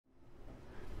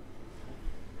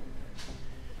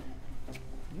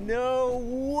No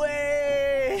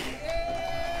way!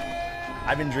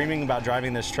 I've been dreaming about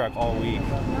driving this truck all week.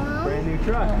 Brand new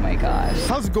truck. Oh my gosh.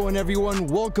 How's it going, everyone?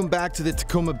 Welcome back to the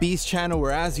Tacoma Beast channel,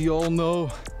 where, as you all know,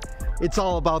 it's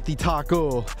all about the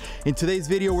taco. In today's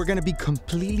video, we're gonna be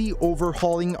completely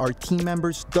overhauling our team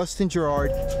members, Dustin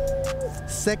Gerard,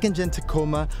 second gen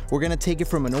Tacoma. We're gonna take it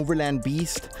from an overland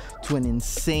beast to an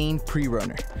insane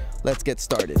pre-runner. Let's get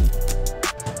started.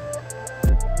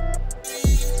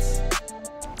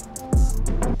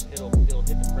 It'll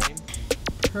hit the frame.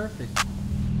 Perfect.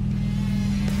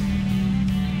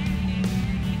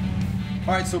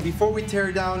 All right, so before we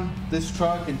tear down this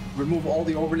truck and remove all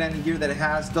the overlanding gear that it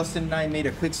has, Dustin and I made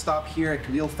a quick stop here at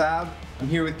Khalil Fab. I'm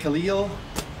here with Khalil.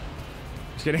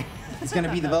 Just kidding. He's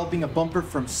gonna be developing a bumper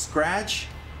from scratch.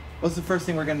 What's the first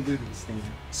thing we're gonna do to this thing?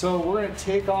 So we're gonna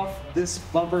take off this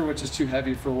bumper, which is too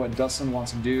heavy for what Dustin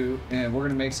wants to do, and we're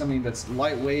gonna make something that's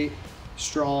lightweight,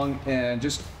 strong, and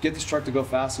just get this truck to go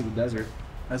fast through the desert.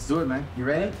 Let's do it, man. You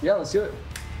ready? Yeah, let's do it.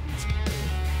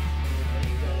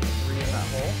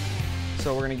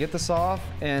 So we're gonna get this off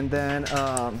and then,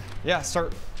 yeah,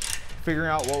 start figuring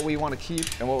out what we wanna keep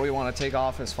and what we wanna take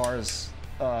off as far as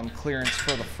clearance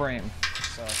for the frame.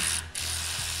 So.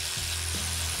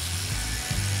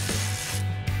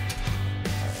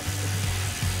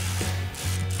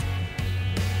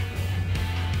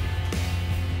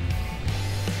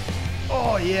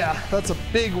 Oh yeah, that's a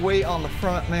big weight on the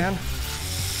front, man.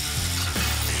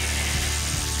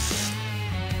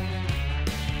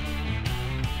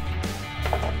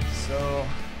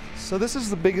 So this is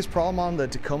the biggest problem on the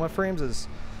Tacoma frames, is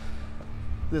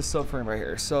this subframe right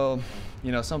here. So,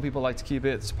 you know, some people like to keep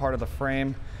it, it's part of the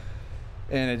frame,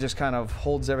 and it just kind of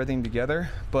holds everything together.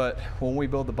 But when we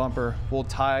build the bumper, we'll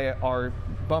tie our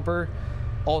bumper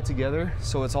all together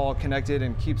so it's all connected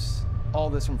and keeps all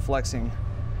this from flexing.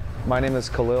 My name is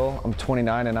Khalil, I'm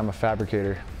 29 and I'm a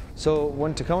fabricator. So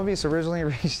when Tacoma Beast originally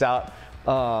reached out,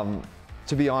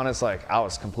 to be honest, like, I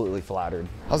was completely flattered.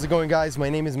 How's it going, guys? My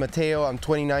name is Mateo. I'm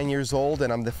 29 years old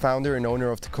and I'm the founder and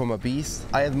owner of Tacoma Beast.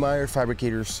 I admire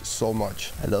fabricators so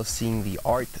much. I love seeing the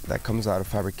art that comes out of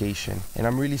fabrication. And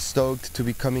I'm really stoked to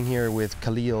be coming here with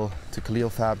Khalil to Khalil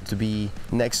Fab, to be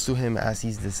next to him as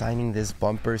he's designing this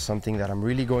bumper, something that I'm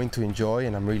really going to enjoy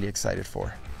and I'm really excited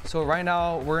for. So right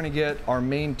now we're gonna get our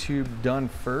main tube done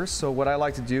first. So what I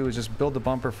like to do is just build the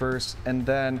bumper first, and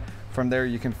then from there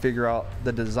you can figure out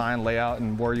the design layout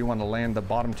and where you want to land the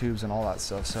bottom tubes and all that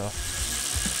stuff. So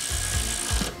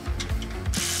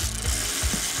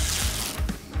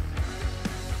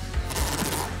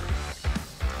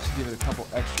just give it a couple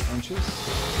extra inches.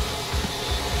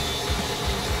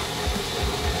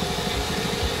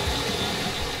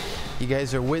 You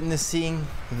guys are witnessing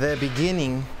the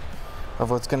beginning of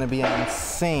what's gonna be an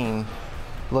insane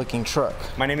looking truck.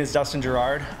 My name is Dustin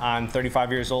Gerard. I'm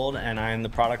 35 years old and I'm the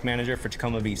product manager for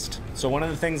Tacoma Beast. So one of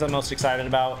the things I'm most excited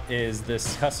about is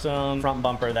this custom front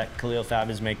bumper that Khalil Fab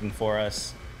is making for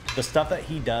us. The stuff that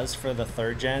he does for the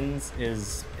third gens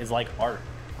is like art.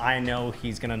 I know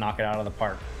he's gonna knock it out of the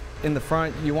park. In the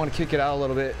front, you want to kick it out a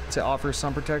little bit to offer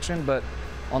sun protection, but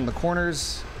on the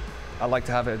corners, I like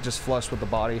to have it just flush with the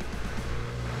body.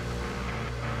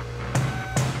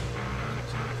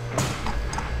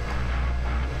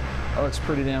 That looks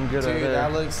pretty damn good over there. Dude,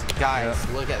 that looks, guys,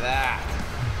 Yep. Look at that.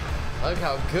 Look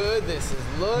how good this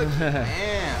is looking,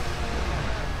 man.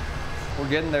 We're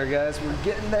getting there, guys. We're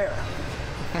getting there.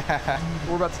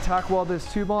 We're about to tack weld this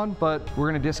tube on, but we're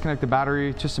gonna disconnect the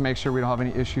battery just to make sure we don't have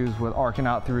any issues with arcing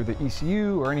out through the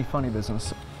ECU or any funny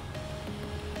business.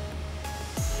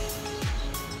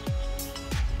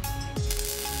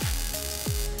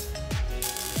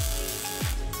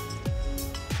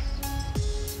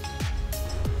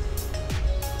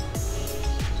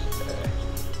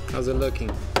 How's it looking?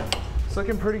 It's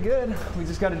looking pretty good. We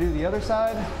just got to do the other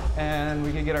side and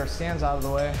we can get our stands out of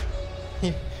the way.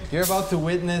 You're about to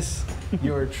witness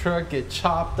your truck get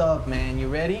chopped up, man. You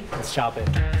ready? Let's chop it.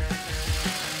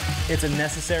 It's a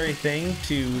necessary thing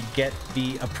to get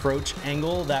the approach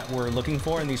angle that we're looking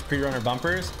for in these pre-runner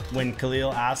bumpers. When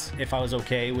Khalil asked if I was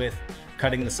okay with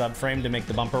cutting the subframe to make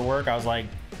the bumper work, I was like,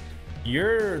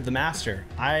 you're the master.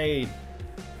 I'll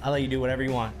let you do whatever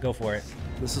you want. Go for it.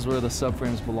 This is where the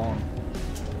subframes belong.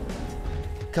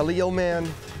 Khalil, man,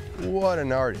 what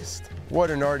an artist.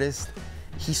 What an artist.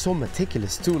 He's so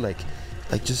meticulous too, like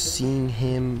just seeing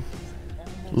him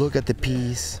look at the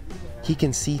piece. He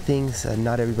can see things that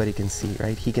not everybody can see,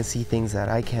 right? He can see things that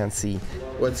I can't see.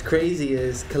 What's crazy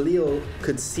is Khalil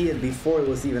could see it before it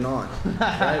was even on,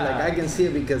 right? Like, I can see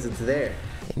it because it's there.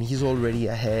 And he's already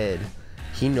ahead.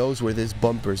 He knows where this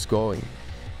bumper's going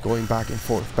back and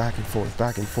forth, back and forth,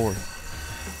 back and forth.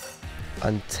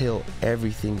 until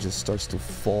everything just starts to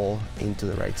fall into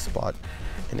the right spot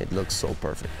and it looks so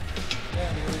perfect.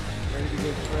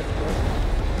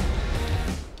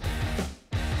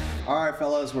 All right,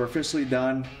 fellas, we're officially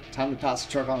done. Time to pass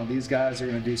the truck on to these guys. They're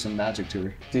gonna do some magic to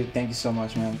her. Dude, thank you so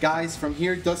much, man. Guys, from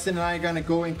here, Dustin and I are gonna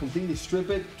go and completely strip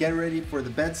it, get ready for the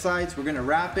bed sides. We're gonna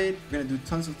wrap it. We're gonna do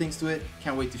tons of things to it.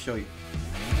 Can't wait to show you.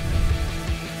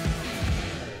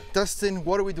 Dustin,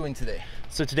 what are we doing today?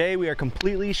 So today we are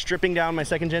completely stripping down my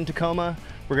second gen Tacoma.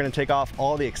 We're gonna take off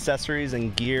all the accessories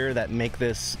and gear that make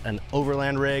this an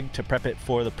overland rig to prep it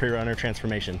for the pre-runner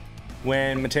transformation.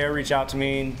 When Mateo reached out to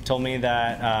me, told me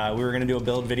that we were gonna do a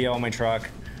build video on my truck,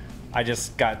 I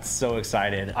just got so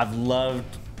excited. I've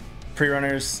loved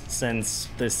pre-runners since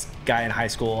this guy in high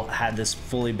school had this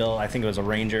fully built, I think it was a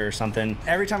Ranger or something.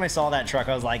 Every time I saw that truck,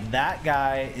 I was like, that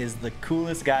guy is the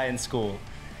coolest guy in school.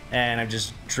 And I've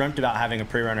just dreamt about having a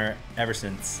pre-runner ever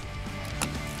since.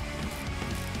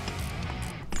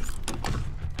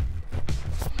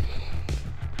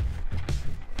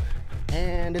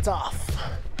 And it's off.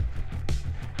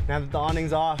 Now that the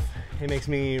awning's off, it makes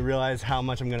me realize how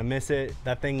much I'm gonna miss it.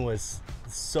 That thing was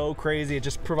so crazy. It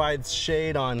just provides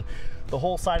shade on the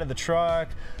whole side of the truck,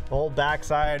 the whole back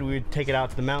side. We would take it out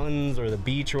to the mountains or the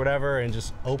beach or whatever and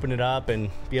just open it up and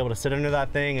be able to sit under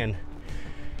that thing. And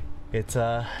it's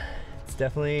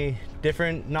definitely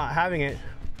different not having it.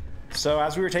 So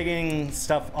as we were taking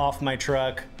stuff off my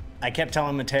truck, I kept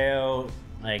telling Mateo,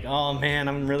 like, oh man,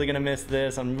 I'm really gonna miss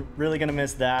this. I'm really gonna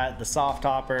miss that. The soft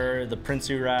topper, the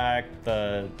Prinsu rack,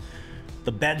 the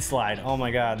bed slide. Oh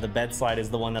my God, the bed slide is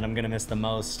the one that I'm gonna miss the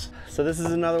most. So this is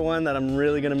another one that I'm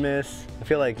really gonna miss. I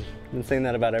feel like I've been saying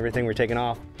that about everything we're taking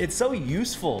off. It's so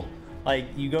useful. Like,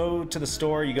 you go to the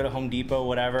store, you go to Home Depot,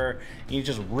 whatever, and you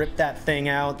just rip that thing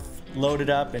out, load it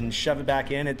up and shove it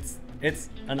back in. It's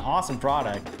an awesome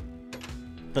product.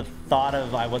 The thought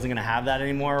of I wasn't gonna have that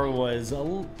anymore was that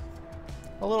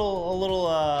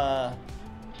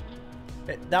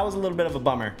was a little bit of a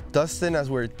bummer. Dustin, as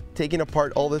we're taking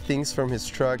apart all the things from his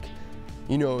truck,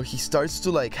 you know, he starts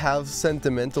to like have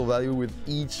sentimental value with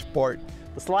each part.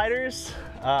 The sliders,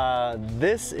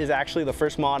 this is actually the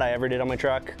first mod I ever did on my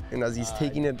truck. And as he's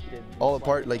taking it all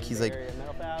apart, like he's like,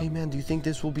 hey man, do you think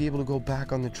this will be able to go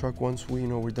back on the truck once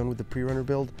we're done with the pre-runner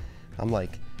build? I'm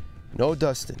like, no,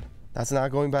 Dustin, that's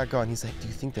not going back on. He's like, do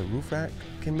you think the roof rack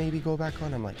can maybe go back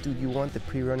on? I'm like, dude, you want the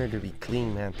pre-runner to be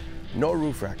clean, man. No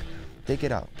roof rack, take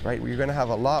it out, right? You're gonna have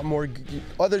a lot more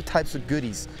other types of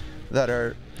goodies that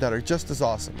are just as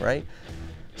awesome, right?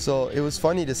 So it was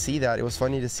funny to see that. It was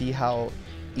funny to see how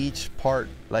each part,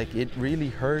 like, it really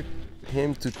hurt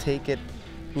him to take it,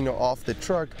 off the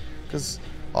truck, because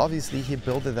obviously he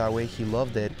built it that way, he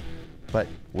loved it. But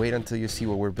wait until you see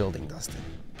what we're building, Dustin.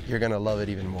 You're gonna love it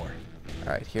even more.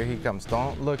 All right, here he comes.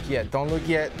 Don't look yet, don't look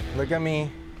yet. Look at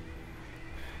me.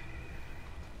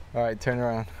 All right, turn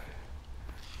around.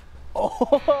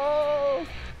 Oh,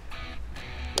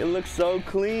 it looks so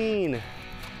clean.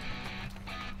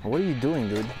 What are you doing,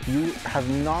 dude? You have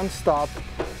non-stop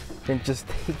been just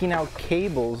taking out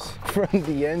cables from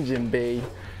the engine bay.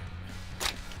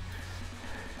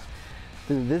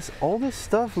 Dude, all this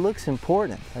stuff looks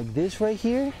important. Like this right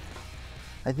here,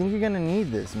 I think you're gonna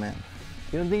need this, man.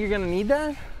 You don't think you're gonna need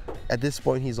that? At this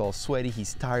point, he's all sweaty,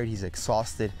 he's tired, he's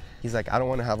exhausted. He's like, I don't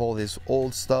wanna have all this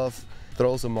old stuff.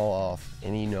 Throws them all off,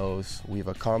 and he knows we've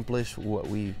accomplished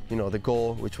what the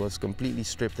goal, which was completely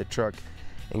strip the truck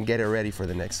and get it ready for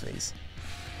the next phase.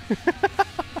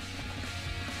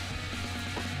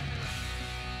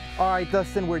 All right,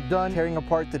 Dustin, we're done tearing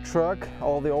apart the truck,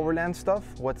 all the overland stuff.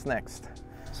 What's next?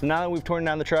 So now that we've torn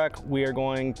down the truck, we are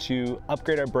going to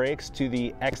upgrade our brakes to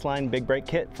the X-Line Big Brake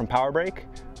Kit from Power Brake.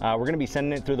 We're gonna be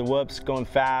sending it through the whoops, going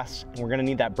fast, and we're gonna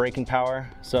need that braking power.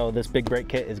 So this Big Brake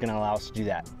Kit is gonna allow us to do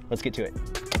that. Let's get to it.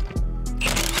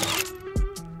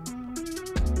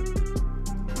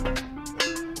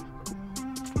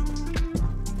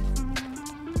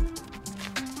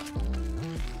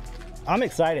 I'm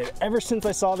excited. Ever since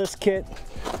I saw this kit,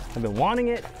 I've been wanting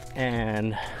it,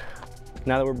 and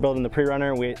now that we're building the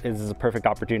pre-runner, this is a perfect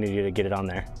opportunity to get it on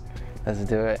there. Let's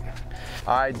do it.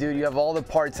 All right, dude, you have all the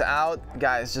parts out.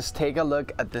 Guys, just take a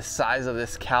look at the size of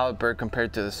this caliper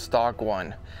compared to the stock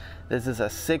one. This is a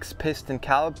 6-piston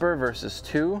caliper versus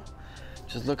 2.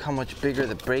 Just look how much bigger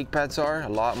the brake pads are, a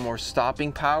lot more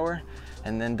stopping power.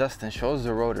 And then Dustin shows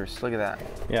the rotors, look at that.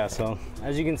 Yeah, so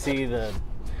as you can see, the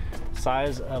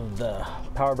size of the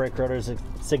Power Brake rotor is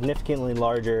significantly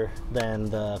larger than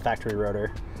the factory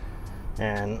rotor.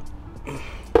 And the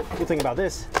good thing about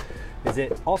this is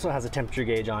it also has a temperature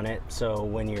gauge on it, so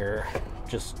when you're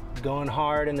just going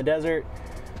hard in the desert,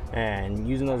 and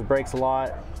using those brakes a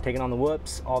lot, taking on the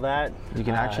whoops, all that. You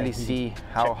can actually see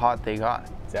how hot they got.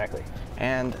 Exactly.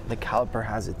 And the caliper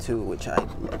has it too, which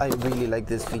I really like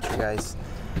this feature, guys.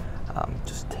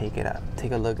 Just take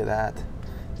a look at that.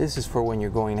 This is for when you're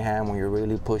going ham, when you're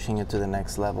really pushing it to the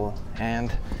next level.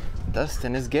 And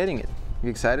Dustin is getting it. You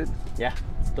excited? Yeah,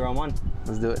 let's throw on one.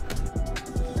 Let's do it.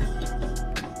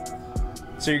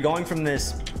 So you're going from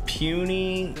this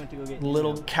puny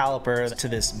little caliper to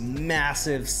this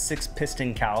massive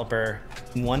 6-piston caliper.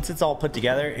 Once it's all put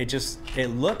together, it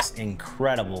looks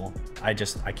incredible. I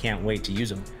can't wait to use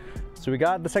them. So we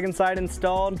got the second side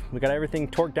installed, we got everything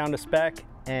torqued down to spec,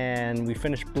 and we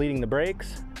finished bleeding the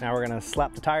brakes. Now we're gonna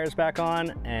slap the tires back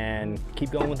on and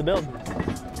keep going with the build.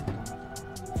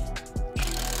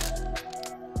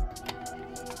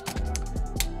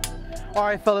 All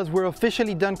right, fellas, we're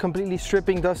officially done completely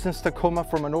stripping Dustin's Tacoma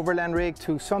from an overland rig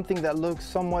to something that looks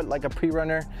somewhat like a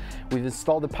pre-runner. We've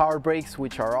installed the power brakes,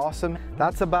 which are awesome.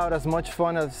 That's about as much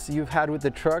fun as you've had with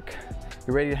the truck.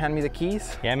 You ready to hand me the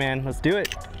keys? Yeah, man, let's do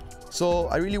it. So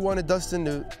I really wanted Dustin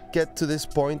to get to this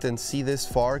point and see this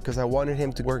far because I wanted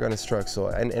him to work on his truck.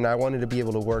 And I wanted to be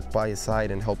able to work by his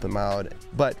side and help him out.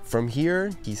 But from here,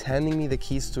 he's handing me the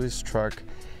keys to his truck,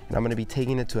 and I'm gonna be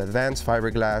taking it to Advanced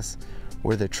Fiberglass,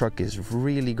 where the truck is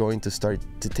really going to start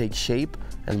to take shape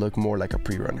and look more like a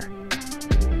pre-runner.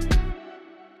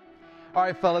 All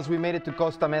right, fellas, we made it to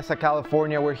Costa Mesa,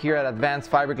 California. We're here at Advanced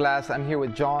Fiberglass. I'm here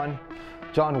with John.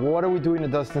 John, what are we doing to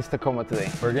Dustin's Tacoma today?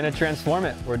 We're gonna transform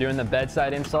it. We're doing the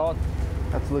bedside install.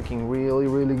 That's looking really,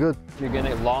 really good. You're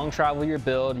gonna long travel your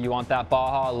build. You want that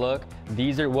Baja look.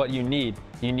 These are what you need.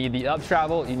 You need the up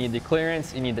travel, you need the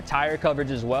clearance, you need the tire coverage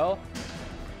as well.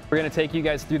 We're gonna take you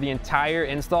guys through the entire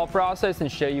install process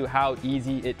and show you how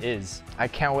easy it is. I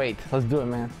can't wait. Let's do it,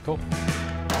 man. Cool.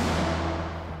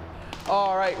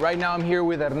 All right, right now I'm here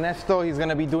with Ernesto. He's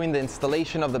gonna be doing the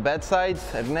installation of the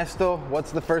bedsides. Ernesto,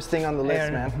 what's the first thing on the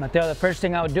list, man? Mateo, the first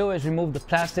thing I would do is remove the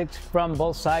plastics from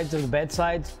both sides of the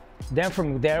bedsides. Then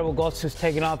from there, we'll go to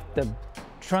taking off the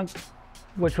trunk,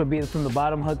 which would be from the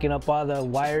bottom, hooking up all the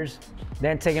wires,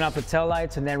 then taking off the tail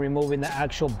lights, and then removing the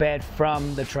actual bed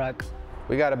from the truck.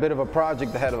 We got a bit of a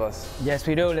project ahead of us. Yes,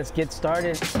 we do. Let's get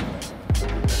started.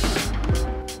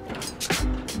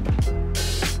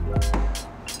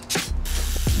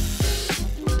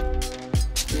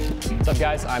 What's up,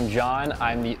 guys? I'm John.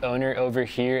 I'm the owner over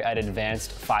here at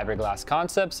Advanced Fiberglass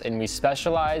Concepts, and we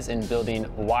specialize in building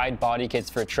wide body kits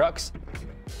for trucks.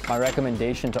 My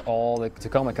recommendation to all the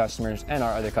Tacoma customers and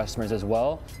our other customers as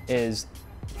well is,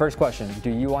 first question, do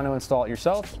you want to install it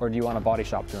yourself or do you want a body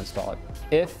shop to install it?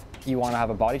 If you want to have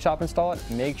a body shop install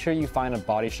it, make sure you find a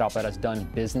body shop that has done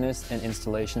business and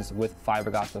installations with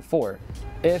fiberglass before.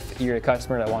 If you're a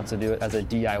customer that wants to do it as a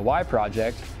DIY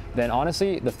project, then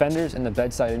honestly, the fenders and the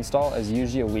bedside install is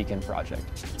usually a weekend project.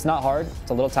 It's not hard, it's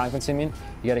a little time consuming.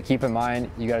 You gotta keep in mind,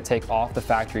 you gotta take off the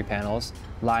factory panels,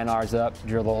 line ours up,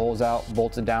 drill the holes out,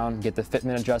 bolt it down, get the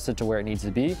fitment adjusted to where it needs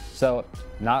to be. So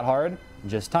not hard,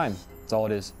 just time, that's all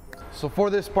it is. So for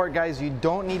this part, guys, you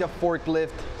don't need a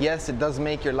forklift. Yes, it does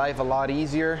make your life a lot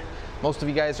easier. Most of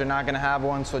you guys are not gonna have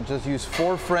one, so just use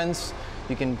 4 friends.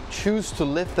 You can choose to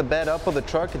lift the bed up of the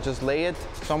truck and just lay it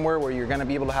somewhere where you're gonna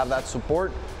be able to have that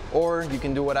support, or you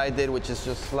can do what I did, which is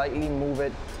just slightly move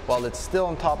it while it's still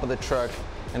on top of the truck,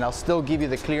 and I'll still give you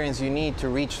the clearance you need to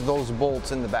reach those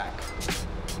bolts in the back.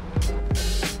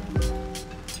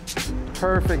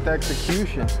 Perfect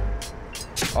execution.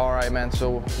 All right, man,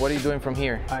 so what are you doing from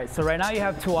here? All right, so right now you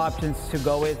have 2 options to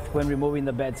go with when removing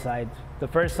the bedside. The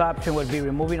first option would be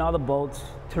removing all the bolts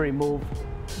to remove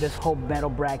this whole metal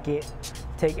bracket,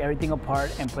 take everything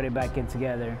apart and put it back in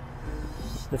together.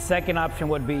 The second option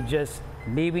would be just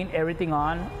leaving everything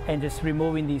on and just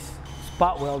removing these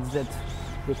spot welds that's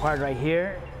required right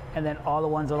here, and then all the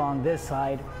ones along this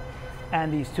side,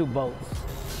 and these 2 bolts.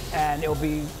 And it'll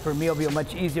be, for me, it'll be a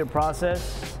much easier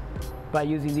process by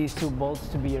using these 2 bolts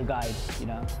to be your guide, you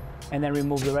know? And then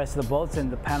remove the rest of the bolts and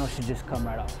the panel should just come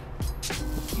right off.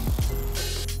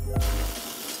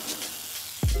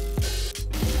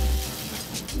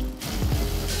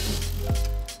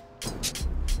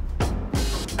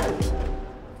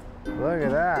 Look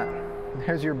at that.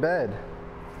 There's your bed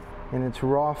in its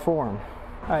raw form.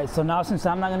 All right, so now since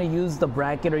I'm not gonna use the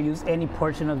bracket or use any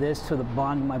portion of this to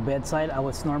bond my bedside, I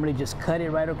would normally just cut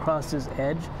it right across this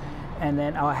edge, and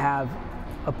then I'll have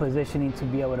a positioning to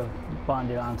be able to bond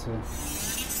it onto.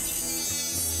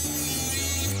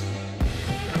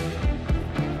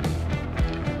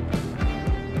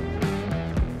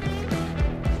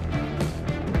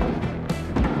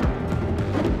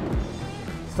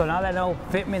 So now that I know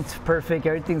fitment's perfect,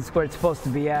 everything's where it's supposed to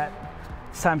be at,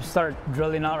 It's time to start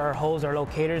drilling out our holes, our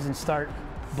locators, and start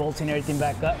bolting everything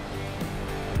back up.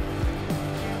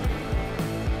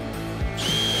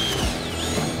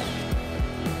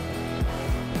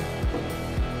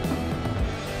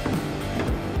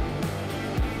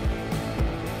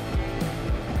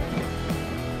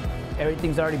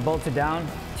 Everything's already bolted down,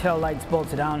 tail lights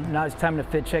bolted down. Now it's time to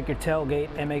fit check your tailgate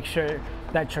and make sure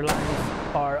that your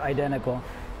lines are identical.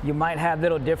 You might have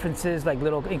little differences, like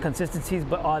little inconsistencies,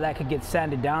 but all that could get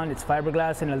sanded down. It's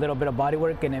fiberglass and a little bit of body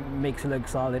work, and it makes it look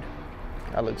solid.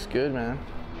 That looks good, man.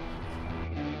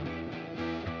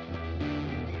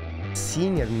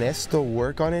 Seeing Ernesto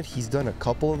work on it, he's done a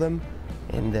couple of them,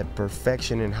 and the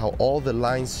perfection and how all the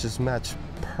lines just match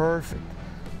perfect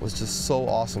was just so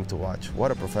awesome to watch. What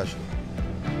a professional.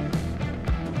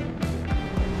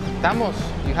 Estamos,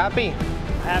 you happy?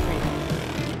 Happy.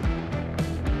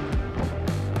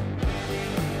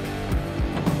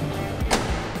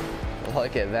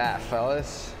 Look at that,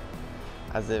 fellas.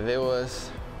 As if it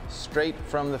was straight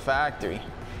from the factory.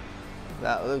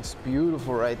 That looks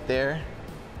beautiful right there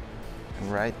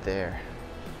and right there.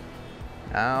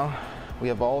 Now we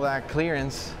have all that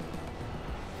clearance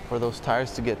for those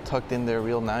tires to get tucked in there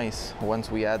real nice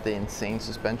once we add the insane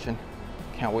suspension.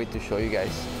 Can't wait to show you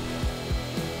guys.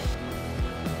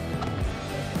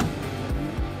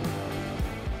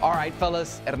 All right,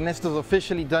 fellas, Ernesto's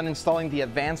officially done installing the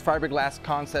advanced fiberglass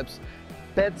concepts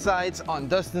bedsides on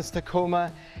Dustin's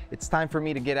Tacoma. It's time for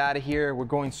me to get out of here. We're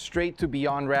going straight to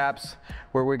Beyond Wraps,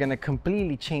 where we're gonna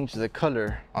completely change the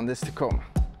color on this Tacoma.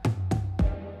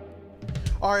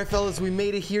 All right, fellas, we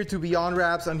made it here to Beyond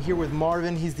Wraps. I'm here with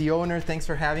Marvin. He's the owner. Thanks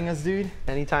for having us, dude.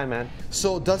 Anytime, man.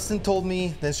 So Dustin told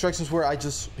me the instructions were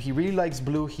he really likes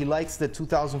blue. He likes the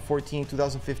 2014,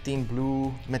 2015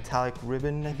 blue metallic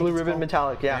ribbon. I think Blue it's ribbon called.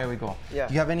 metallic, yeah. There we go. Yeah.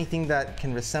 Do you have anything that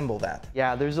can resemble that?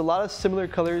 Yeah, there's a lot of similar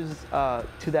colors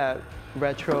to that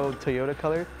retro Toyota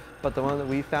color, but the one that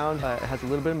we found has a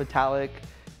little bit of metallic,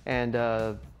 and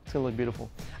it's gonna look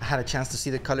beautiful. I had a chance to see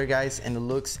the color, guys, and it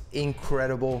looks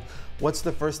incredible. What's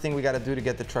the first thing we got to do to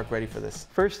get the truck ready for this?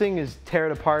 First thing is tear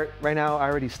it apart. Right now I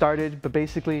already started, but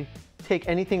basically take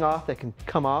anything off that can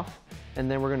come off, and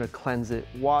then we're gonna cleanse it,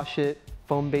 wash it,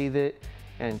 foam bathe it,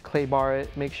 and clay bar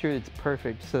it. Make sure it's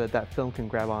perfect so that that film can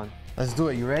grab on. Let's do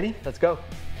it. You ready? Let's go.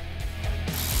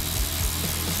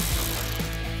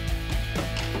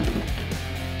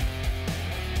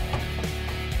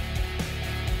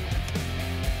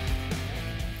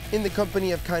 In the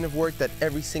company, I've kind of worked at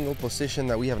every single position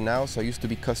that we have now. So I used to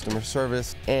be customer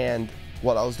service, and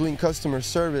while I was doing customer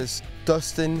service,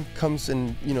 Dustin comes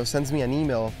and sends me an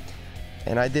email,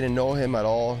 and I didn't know him at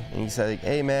all. And he said, like,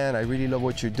 "Hey man, I really love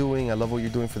what you're doing. I love what you're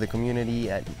doing for the community,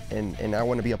 and I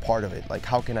want to be a part of it. Like,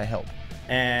 how can I help?"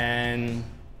 And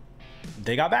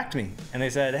they got back to me and they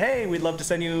said, "Hey, we'd love to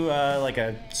send you like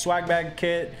a swag bag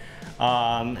kit,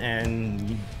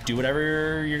 and do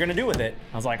whatever you're gonna do with it."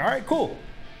 I was like, "All right, cool."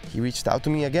 He reached out to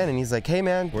me again, and he's like, "Hey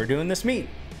man, We're doing this meet."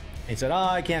 He said, "Oh,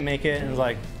 I can't make it." And I was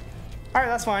like, "All right,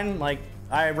 that's fine. Like,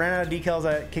 I ran out of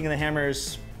decals at King of the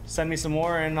Hammers. Send me some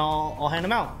more and I'll hand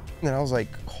them out." And I was like,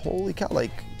 holy cow,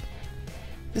 like,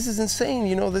 this is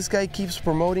insane. This guy keeps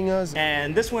promoting us.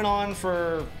 And this went on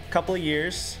for a couple of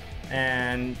years.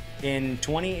 And in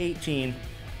 2018,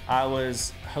 I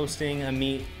was hosting a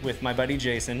meet with my buddy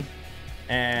Jason,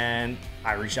 and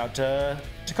I reached out to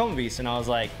Tacoma Beast and I was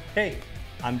like, "Hey,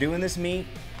 I'm doing this meet.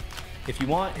 If you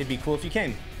want, it'd be cool if you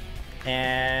came."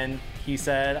 And he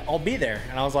said, "I'll be there."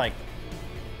 And I was like,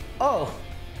 "Oh,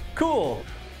 cool."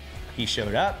 He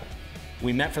showed up.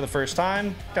 We met for the first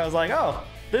time. I was like, "Oh,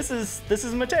 this is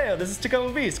Mateo. This is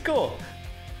Tacoma Beast. Cool."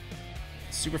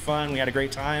 Super fun. We had a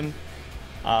great time.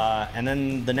 And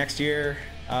then the next year,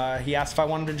 he asked if I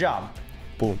wanted a job.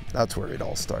 Boom, that's where it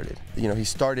all started. He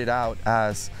started out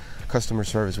as customer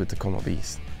service with Tacoma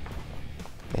Beast,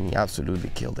 and he absolutely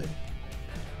killed it.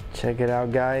 Check it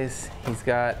out, guys. He's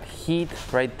got heat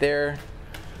right there,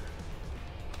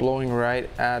 blowing right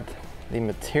at the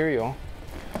material,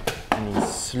 and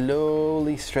he's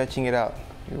slowly stretching it out.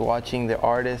 You're watching the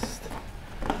artist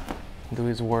do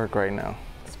his work right now.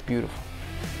 It's beautiful.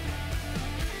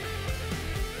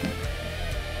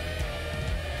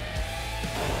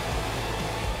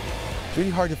 It's really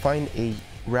hard to find a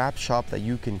wrap shop that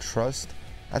you can trust.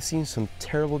 I've seen some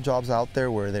terrible jobs out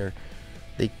there where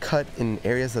they cut in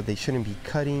areas that they shouldn't be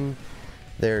cutting.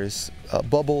 There's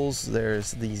bubbles,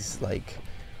 there's these like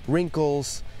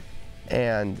wrinkles,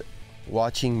 and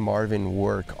watching Marvin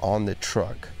work on the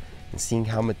truck and seeing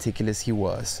how meticulous he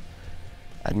was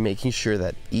at making sure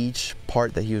that each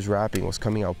part that he was wrapping was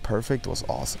coming out perfect was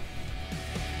awesome.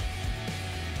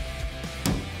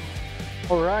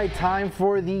 All right, time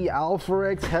for the Alpha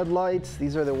X headlights.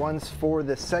 These are the ones for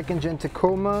the 2nd gen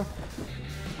Tacoma.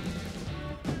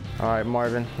 All right,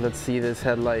 Marvin, let's see this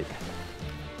headlight.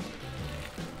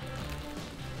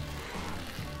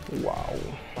 Wow.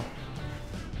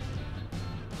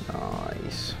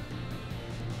 Nice.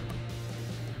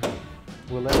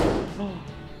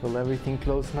 Will everything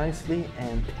close nicely?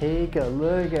 And take a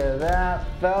look at that,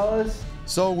 fellas.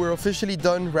 So we're officially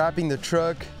done wrapping the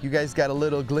truck. You guys got a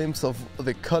little glimpse of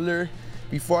the color.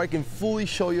 Before I can fully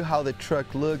show you how the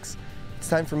truck looks, it's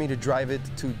time for me to drive it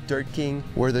to Dirt King,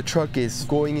 where the truck is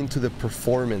going into the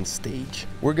performance stage.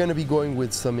 We're gonna be going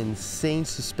with some insane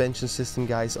suspension system,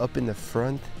 guys, up in the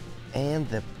front and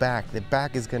the back. The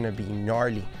back is gonna be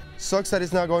gnarly. Sucks that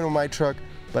it's not going on my truck,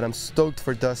 but I'm stoked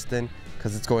for Dustin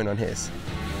because it's going on his.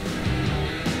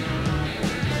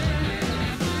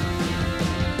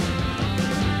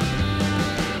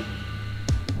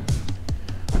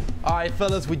 All right,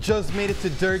 fellas, we just made it to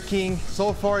Dirt King.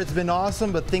 So far, it's been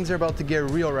awesome, but things are about to get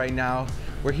real right now.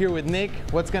 We're here with Nick.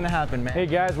 What's gonna happen, man? Hey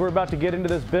guys, we're about to get into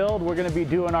this build. We're gonna be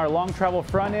doing our long travel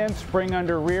front end, spring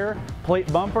under rear,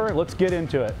 plate bumper. Let's get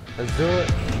into it. Let's do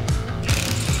it.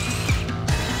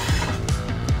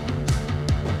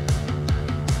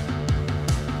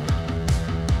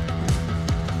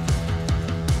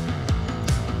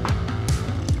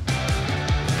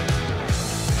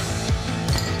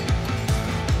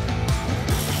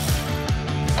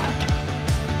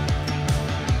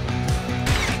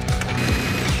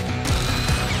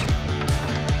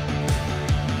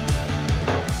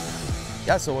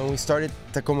 Yeah, so when we started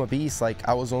Tacoma Beast, like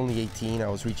I was only 18, I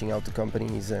was reaching out to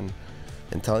companies and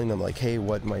telling them like, hey,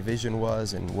 what my vision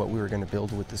was and what we were gonna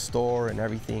build with the store and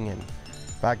everything. And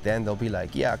back then they'll be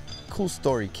like, yeah, cool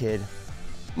story, kid,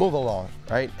 move along,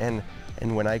 right? And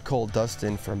when I called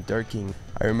Dustin from Dirt King,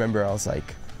 I remember I was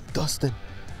like, Dustin,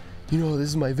 you know, this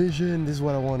is my vision, this is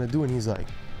what I wanna do. And he's like,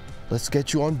 let's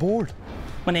get you on board.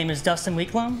 My name is Dustin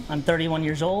Weeklum. I'm 31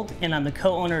 years old and I'm the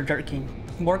co-owner of Dirt King.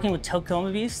 Working with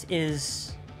Tacoma Beast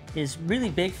is really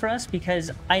big for us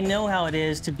because I know how it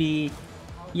is to be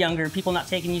younger, people not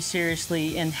taking you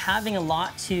seriously and having a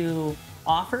lot to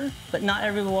offer, but not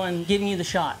everyone giving you the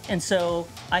shot. And so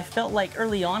I felt like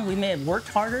early on we may have worked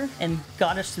harder and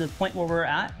got us to the point where we're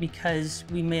at because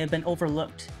we may have been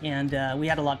overlooked and we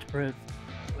had a lot to prove.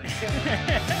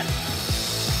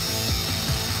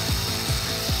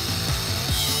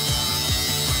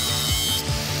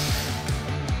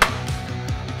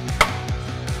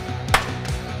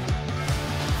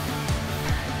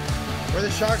 Where the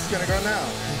shocks gonna go now?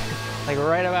 Like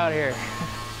right about here.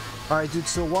 All right, dude,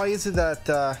 so why is it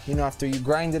that, you know, after you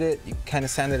grinded it, you kind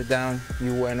of sanded it down,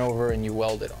 you went over and you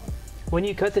welded on? When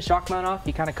you cut the shock mount off,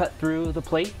 you kind of cut through the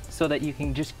plate so that you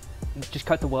can just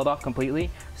cut the weld off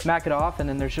completely, smack it off, and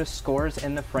then there's just scores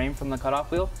in the frame from the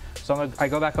cutoff wheel. So I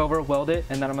go back over, weld it,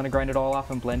 and then I'm gonna grind it all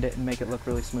off and blend it and make it look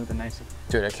really smooth and nice.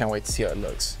 Dude, I can't wait to see how it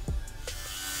looks.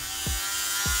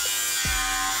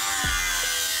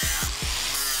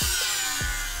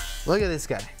 Look at this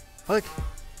guy. Look,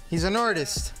 he's an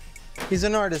artist. He's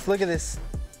an artist, look at this.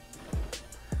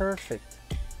 Perfect,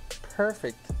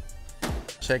 perfect.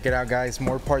 Check it out, guys,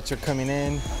 more parts are coming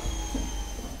in.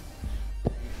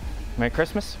 Merry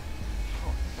Christmas.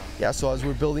 Yeah, so as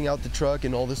we're building out the truck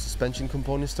and all the suspension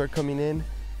components start coming in,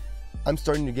 I'm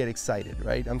starting to get excited,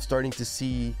 right? I'm starting to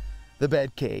see the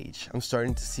bed cage. I'm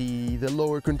starting to see the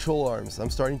lower control arms.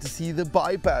 I'm starting to see the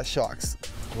bypass shocks.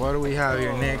 What do we have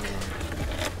here, Nick?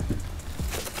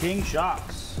 King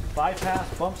shocks,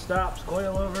 bypass, bump stops,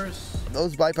 coilovers.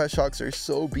 Those bypass shocks are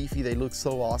so beefy, they look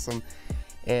so awesome.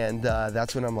 And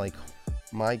that's when I'm like,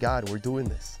 my God, we're doing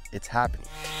this. It's happening.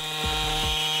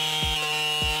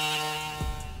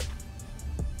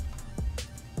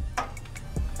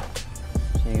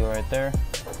 So you go right there.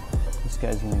 This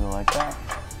guy's gonna go like that.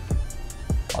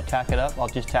 I'll tack it up. I'll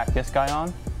just tack this guy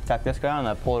on, and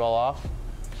I pull it all off,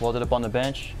 weld it up on the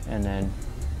bench, and then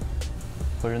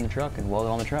put it in the truck and weld it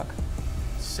on the truck.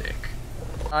 Sick.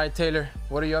 All right, Taylor,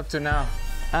 what are you up to now?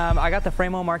 I got the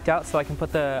frame all marked out so I can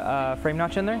put the frame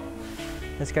notch in there.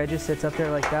 This guy just sits up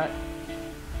there like that.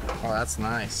 Oh, that's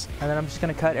nice. And then I'm just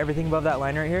gonna cut everything above that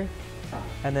line right here,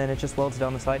 and then it just welds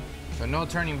down the side. So no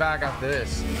turning back after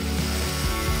this.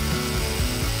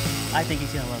 I think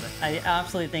he's gonna love it. I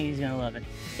absolutely think he's gonna love it.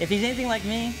 If he's anything like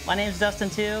me, my name's Dustin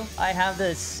too. I have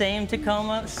the same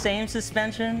Tacoma, same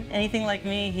suspension. Anything like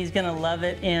me, he's gonna love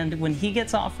it. And when he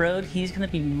gets off-road, he's gonna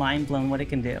be mind blown what it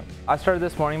can do. I started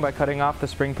this morning by cutting off the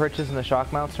spring perches and the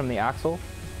shock mounts from the axle.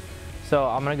 So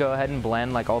I'm gonna go ahead and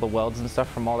blend like all the welds and stuff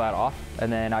from all that off,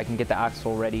 and then I can get the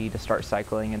axle ready to start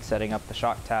cycling and setting up the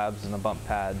shock tabs and the bump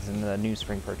pads and the new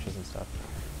spring perches and stuff.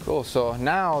 Cool, so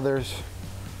now there's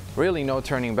really no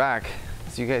turning back.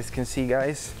 As you guys can see,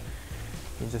 guys,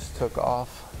 he just took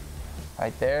off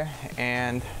right there,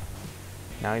 and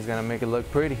now he's gonna make it look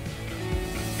pretty.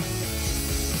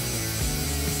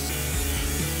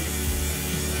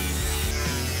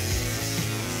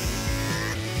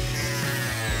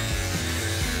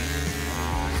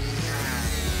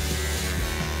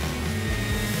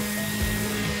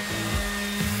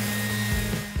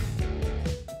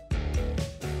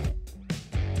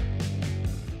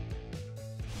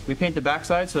 We paint the back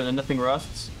side so that nothing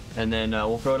rusts, and then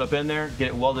we'll throw it up in there, get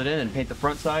it welded in, and paint the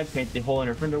front side, paint the whole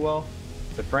inner fender well,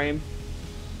 the frame,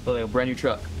 so like a brand new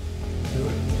truck.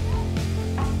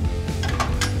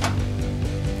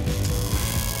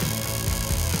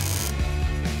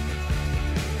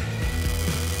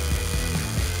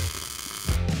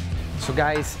 So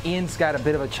guys, Ian's got a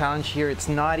bit of a challenge here. It's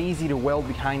not easy to weld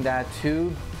behind that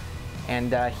tube,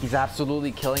 and he's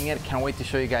absolutely killing it. Can't wait to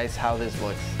show you guys how this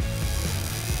looks.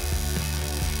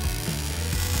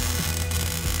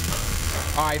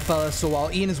 All right, fellas, so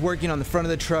while Ian is working on the front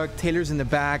of the truck, Taylor's in the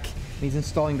back, and he's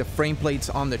installing the frame plates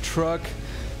on the truck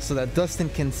so that Dustin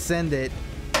can send it,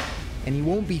 and he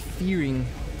won't be fearing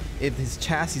if his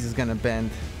chassis is gonna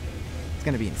bend. It's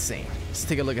gonna be insane. Just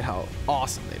take a look at how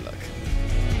awesome they look.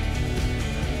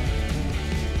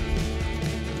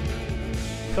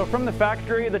 So from the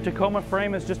factory, the Tacoma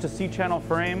frame is just a C-channel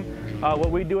frame.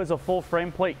 What we do is a full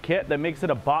frame plate kit that makes it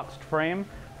a boxed frame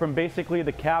from basically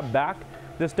the cab back.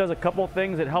 This does a couple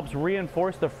things. It helps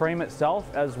reinforce the frame itself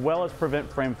as well as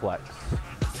prevent frame flex.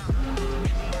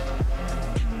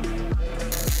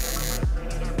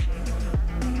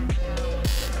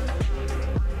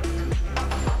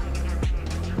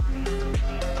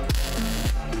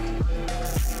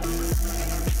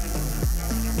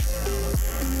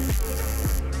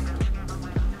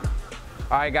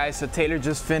 All right, guys, so Taylor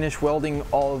just finished welding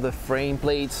all of the frame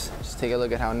plates. Just take a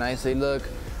look at how nice they look.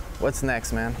 What's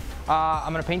next, man?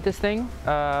 I'm gonna paint this thing.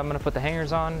 I'm gonna put the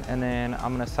hangers on, and then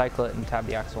I'm gonna cycle it and tab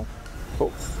the axle.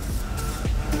 Cool.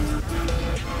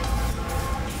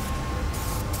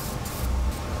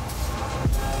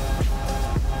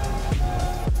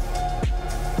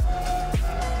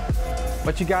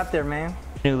 What you got there, man?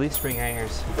 New leaf spring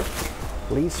hangers.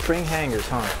 Leaf spring hangers,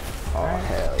 huh? Oh,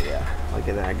 hell yeah. Look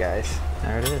at that, guys.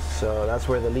 There it is. So that's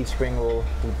where the leaf spring will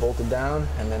be bolted down,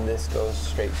 and then this goes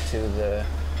straight to the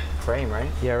frame, right?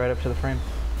 Yeah, right up to the frame.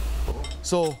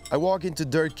 So I walk into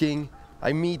Dirt King,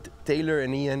 I meet Taylor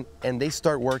and Ian, and they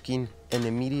start working, and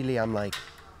immediately I'm like,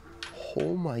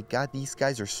 oh my God, these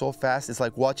guys are so fast. It's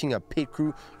like watching a pit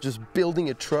crew just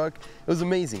building a truck. It was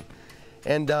amazing.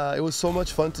 And it was so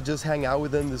much fun to just hang out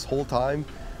with them this whole time.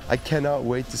 I cannot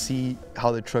wait to see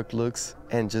how the truck looks,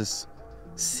 and just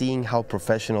seeing how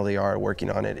professional they are working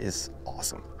on it is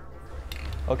awesome.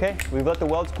 Okay, we've let the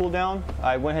welds cool down.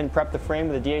 I went ahead and prepped the frame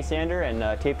with a DA sander and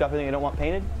taped off everything I don't want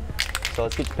painted. So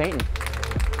let's get to painting.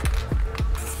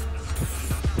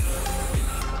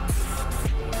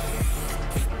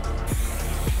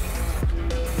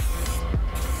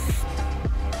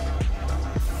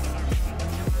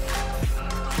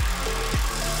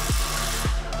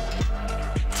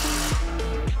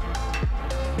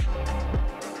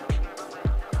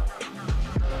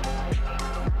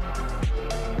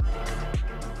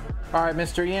 All right,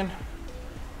 Mr. Ian,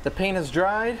 the paint is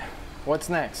dried. What's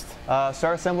next?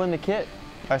 Start assembling the kit.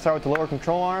 I start with the lower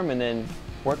control arm and then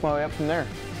work my way up from there.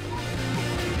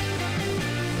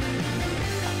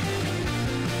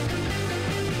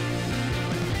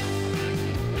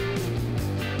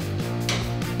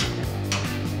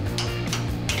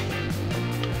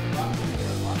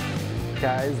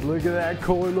 Guys, look at that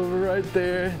coilover right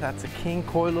there. That's a king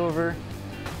coilover.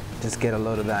 Just get a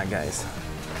load of that, guys.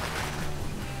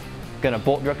 Gonna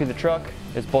bolt directly to the truck.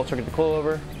 It's bolt circuit the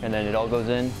coilover, and then it all goes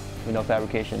in with no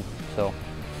fabrication. So.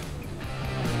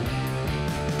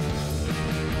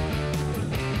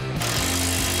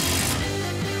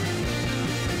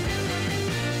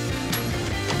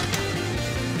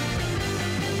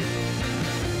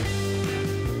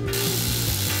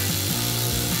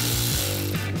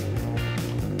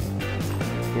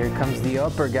 Here comes the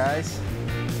upper, guys.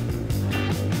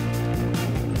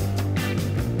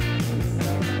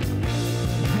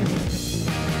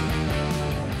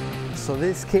 So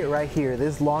this kit right here,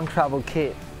 this long travel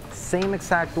kit, same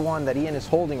exact one that Ian is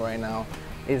holding right now,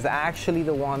 is actually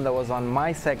the one that was on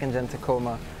my second gen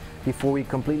Tacoma before we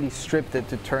completely stripped it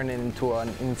to turn it into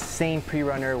an insane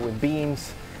pre-runner with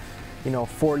beams, you know,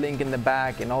 4-link in the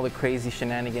back and all the crazy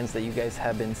shenanigans that you guys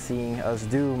have been seeing us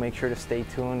do, make sure to stay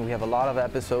tuned. We have a lot of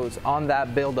episodes on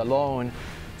that build alone,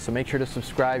 so make sure to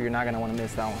subscribe. You're not gonna wanna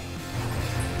miss that one.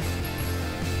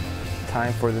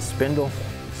 Time for the spindle.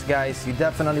 So guys, you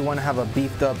definitely wanna have a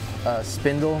beefed up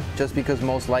spindle, just because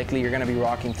most likely you're gonna be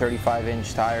rocking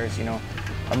 35-inch tires, you know,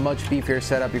 a much beefier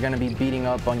setup. You're gonna be beating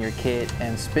up on your kit,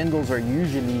 and spindles are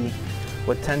usually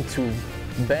what tend to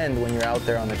bend when you're out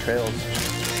there on the trails.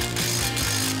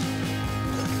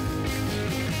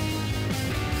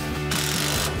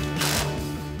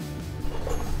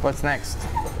 What's next?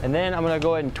 And then I'm gonna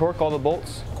go ahead and torque all the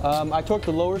bolts. I torqued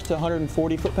the lowers to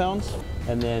 140 foot-pounds,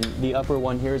 and then the upper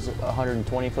one here is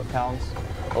 120 foot-pounds,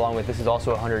 along with this is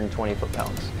also 120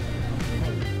 foot-pounds.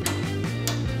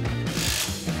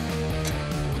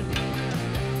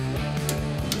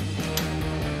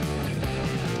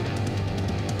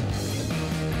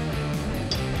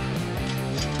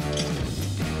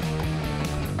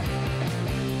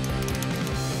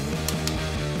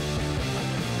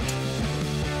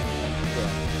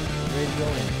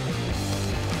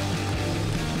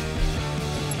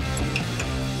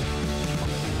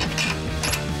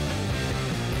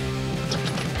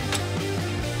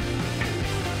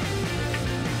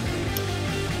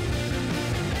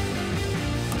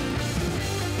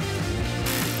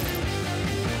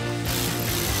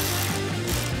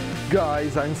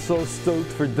 Guys, I'm so stoked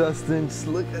for Dustin. Just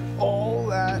look at all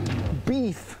that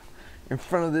beef in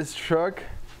front of this truck.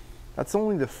 That's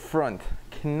only the front.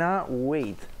 Cannot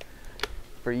wait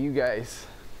for you guys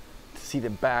to see the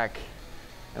back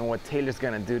and what Taylor's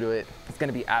gonna do to it. It's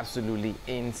gonna be absolutely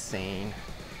insane.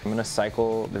 I'm gonna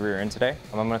cycle the rear end today.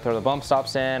 I'm gonna throw the bump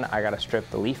stops in, I gotta strip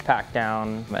the leaf pack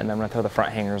down, and then I'm gonna throw the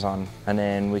front hangers on. And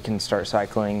then we can start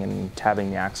cycling and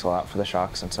tabbing the axle out for the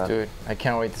shocks and stuff. Dude, I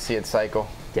can't wait to see it cycle.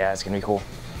 Yeah, it's gonna be cool.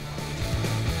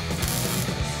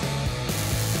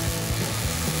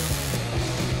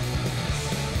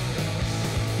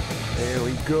 There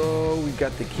we go, we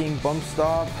got the King bump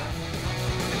stop.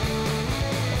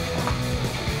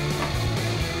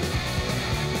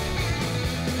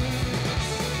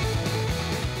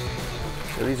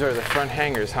 So these are the front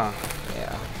hangers, huh?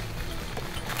 Yeah.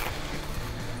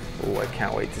 Oh, I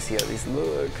can't wait to see how these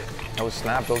look. Oh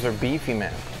snap, those are beefy,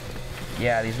 man.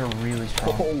 Yeah, these are really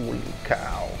strong. Holy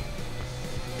cow.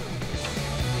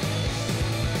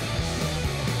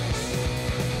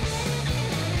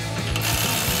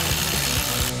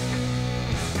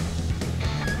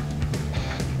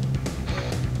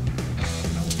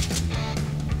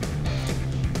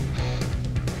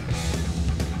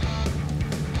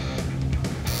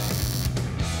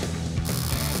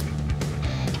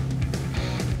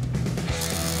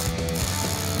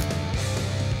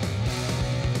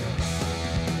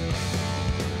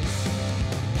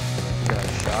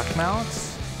 Shock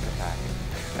mounts.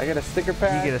 I get a sticker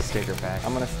pack. You get a sticker pack.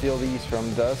 I'm gonna steal these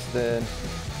from Dustin.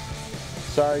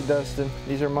 Sorry, Dustin,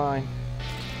 these are mine.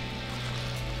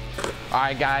 All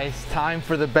right, guys, time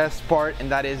for the best part,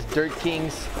 and that is Dirt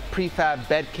King's prefab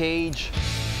bed cage.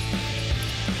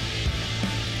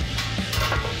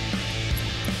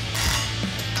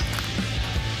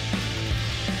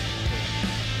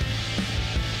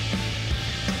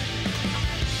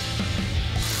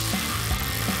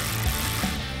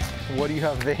 What do you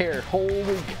have there?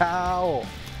 Holy cow.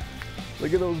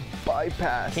 Look at those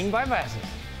bypass. King bypasses.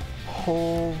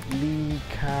 Holy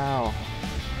cow.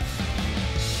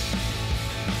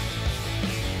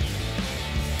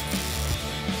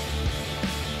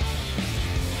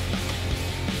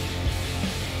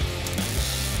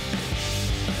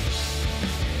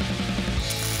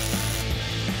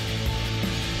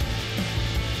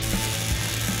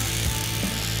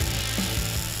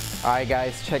 All right,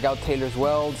 guys, check out Taylor's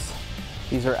welds.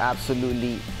 These are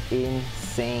absolutely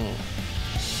insane.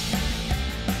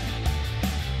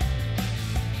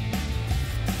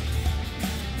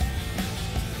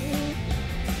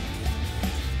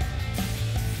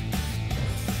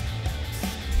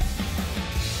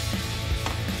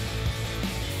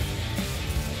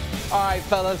 All right,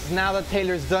 fellas, now that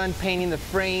Taylor's done painting the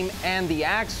frame and the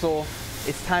axle,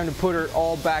 it's time to put her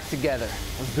all back together.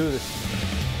 Let's do this.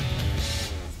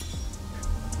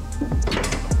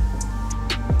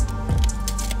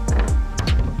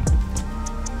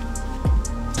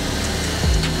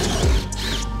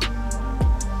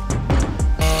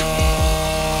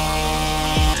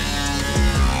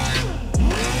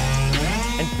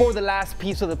 For the last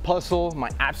piece of the puzzle, my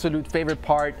absolute favorite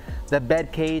part, the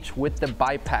bed cage with the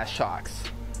bypass shocks.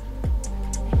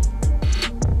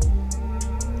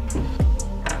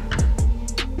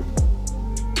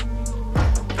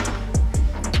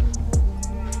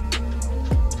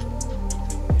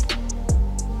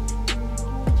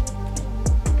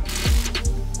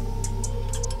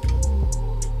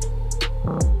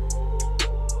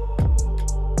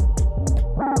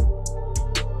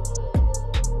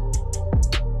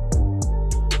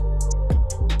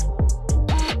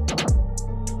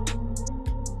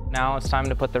 now it's time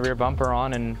to put the rear bumper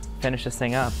on and finish this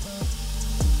thing up.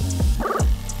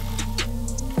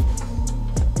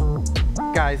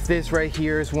 Guys, this right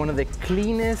here is one of the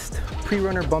cleanest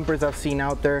pre-runner bumpers I've seen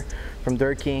out there from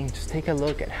Dirt King. Just take a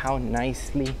look at how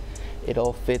nicely it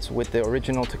all fits with the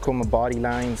original Tacoma body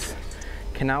lines.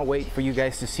 Cannot wait for you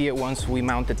guys to see it once we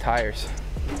mount the tires.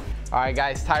 All right,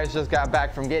 guys, tires just got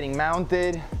back from getting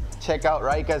mounted. Check out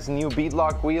Raika's new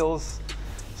beadlock wheels.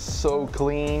 So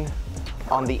clean.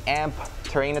 On the AMP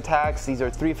terrain attacks, these are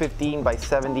 315 by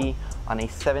 70 on a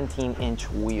 17-inch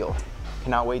wheel.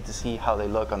 Cannot wait to see how they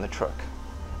look on the truck.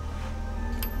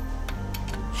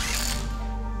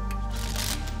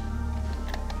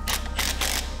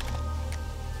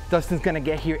 Dustin's gonna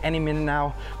get here any minute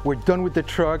now. We're done with the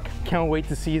truck. Can't wait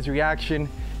to see his reaction.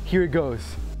 Here it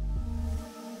goes.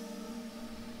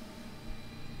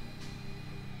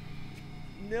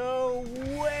 No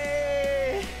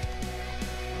way!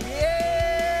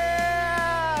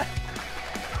 Yeah!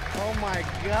 Oh my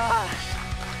gosh!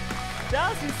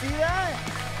 Dustin, see that?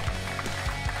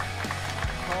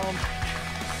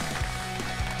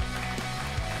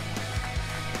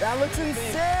 That looks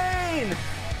insane!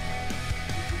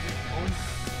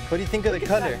 What do you think of the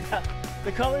color?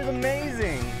 The color's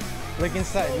amazing. Look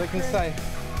inside, So look inside.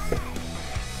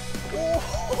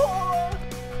 Oh.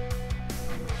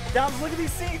 Downs, look at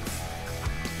these seats.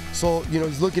 So, you know,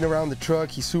 he's looking around the truck,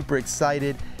 he's super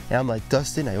excited. And I'm like,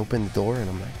 Dustin, I open the door and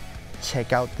I'm like,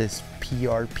 check out this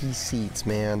PRP seats,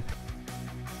 man.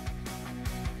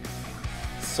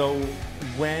 So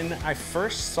when I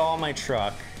first saw my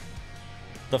truck,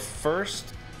 the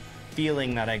first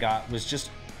feeling that I got was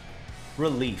just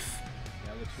relief.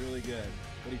 That looks really good.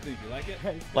 What do you think? You like it?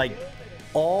 Like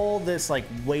all this like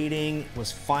waiting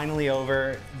was finally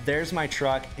over. There's my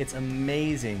truck. It's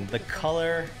amazing. The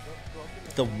color,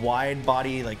 the wide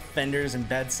body like fenders and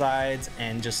bedsides,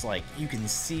 and just like you can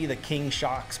see the King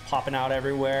shocks popping out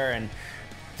everywhere, and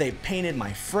they painted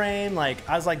my frame. Like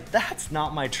I was like, that's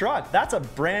not my truck. That's a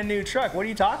brand new truck. What are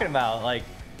you talking about? Like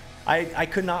I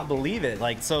could not believe it.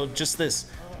 Like, so just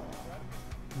this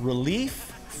relief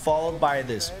followed by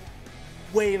this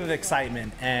wave of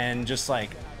excitement, and just like,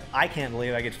 I can't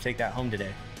believe I get to take that home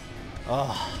today.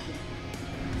 Oh.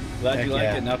 Glad you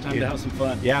like it. Now time to have some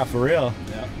fun. Yeah, for real.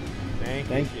 Yeah.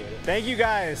 Thank you. Thank you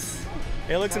guys.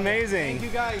 It looks amazing.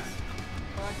 Thank you guys.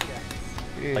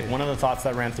 Like one of the thoughts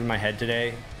that ran through my head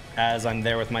today as I'm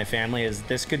there with my family is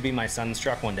this could be my son's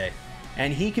truck one day.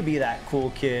 And he could be that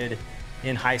cool kid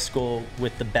in high school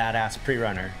with the badass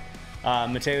pre-runner.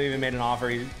 Mateo even made an offer.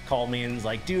 He called me and was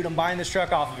like, dude, I'm buying this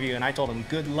truck off of you. And I told him,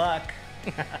 good luck.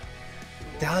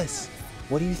 Dallas,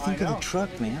 what do you think of the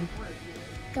truck, man?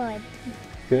 Good.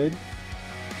 Good.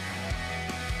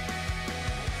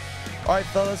 All right,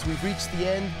 fellas, we've reached the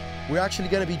end. We're actually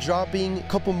gonna be dropping a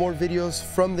couple more videos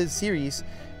from this series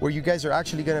where you guys are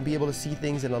actually gonna be able to see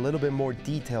things in a little bit more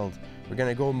detailed. We're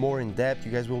gonna go more in depth.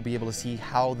 You guys will be able to see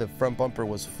how the front bumper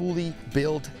was fully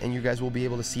built, and you guys will be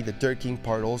able to see the Dirt King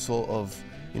part also of,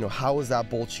 you know, how was that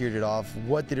bolt sheared off?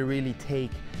 What did it really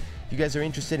take? If you guys are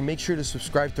interested, make sure to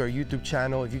subscribe to our YouTube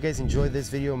channel. If you guys enjoyed this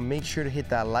video, make sure to hit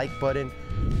that like button.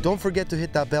 Don't forget to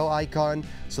hit that bell icon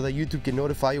so that YouTube can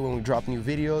notify you when we drop new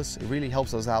videos. It really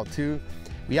helps us out too.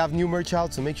 We have new merch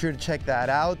out, so make sure to check that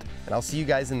out, and I'll see you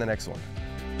guys in the next one.